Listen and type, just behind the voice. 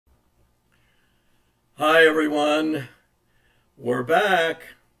Hi everyone, we're back,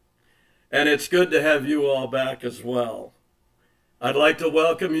 and it's good to have you all back as well. I'd like to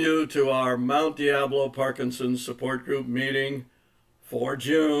welcome you to our Mount Diablo Parkinson Support Group meeting for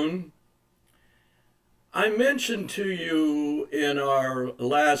June. I mentioned to you in our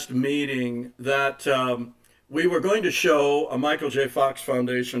last meeting that we were going to show a Michael J. Fox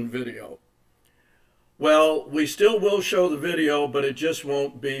Foundation video. Well, we still will show the video, but it just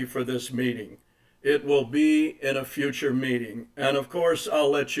won't be for this meeting. It will be in a future meeting. And of course, I'll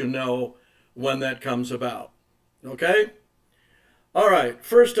let you know when that comes about. Okay? All right,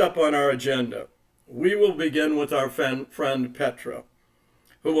 first up on our agenda, we will begin with our friend Petra,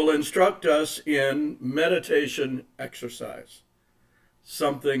 who will instruct us in meditation exercise.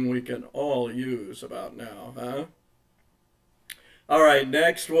 Something we can all use about now, huh? All right,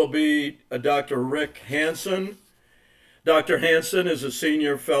 next will be Dr. Rick Hansen. Dr. Hansen is a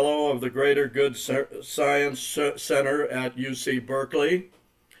senior fellow of the Greater Good Science Center at UC Berkeley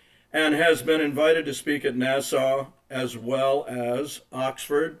and has been invited to speak at Nassau as well as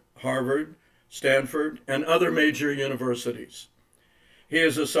Oxford, Harvard, Stanford, and other major universities. He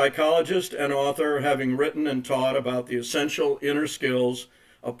is a psychologist and author, having written and taught about the essential inner skills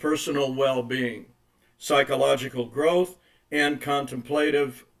of personal well-being, psychological growth, and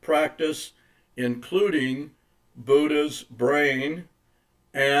contemplative practice, including Buddha's brain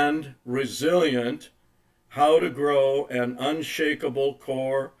and resilient, how to grow an unshakable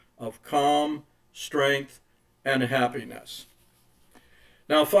core of calm, strength, and happiness.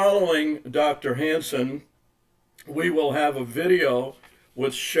 Now, following Dr. Hansen, we will have a video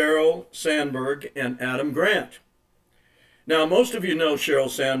with Sheryl Sandberg and Adam Grant. Now, most of you know Sheryl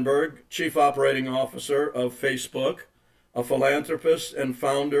Sandberg, Chief Operating Officer of Facebook, a philanthropist and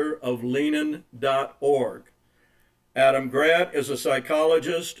founder of Leanin.org. Adam Grant is a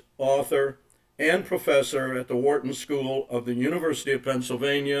psychologist, author, and professor at the Wharton School of the University of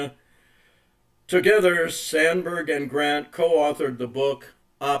Pennsylvania. Together, Sandberg and Grant co-authored the book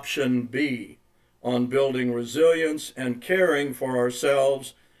Option B on building resilience and caring for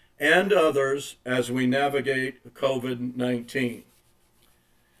ourselves and others as we navigate COVID-19.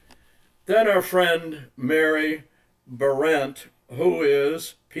 Then our friend Mary Berendt, who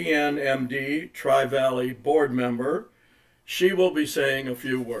is PNMD Tri-Valley board member, she will be saying a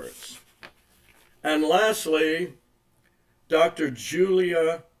few words. And lastly, Dr.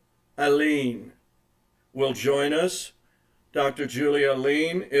 Julia Aline will join us. Dr. Julia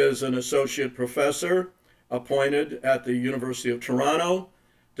Aline is an associate professor appointed at the University of Toronto,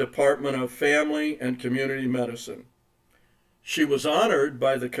 Department of Family and Community Medicine. She was honored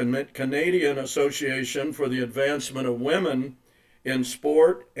by the Canadian Association for the Advancement of Women in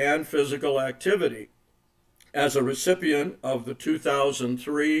Sport and Physical Activity as a recipient of the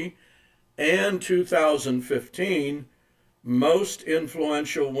 2003 and 2015 Most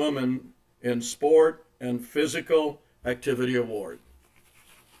Influential Women in Sport and Physical Activity Award.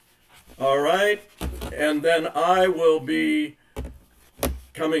 All right, and then I will be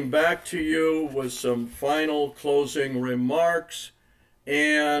coming back to you with some final closing remarks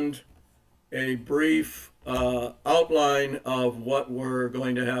and a brief outline of what we're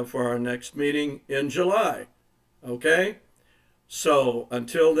going to have for our next meeting in July. Okay? So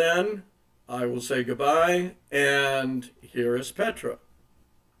until then, I will say goodbye, and here is Petra.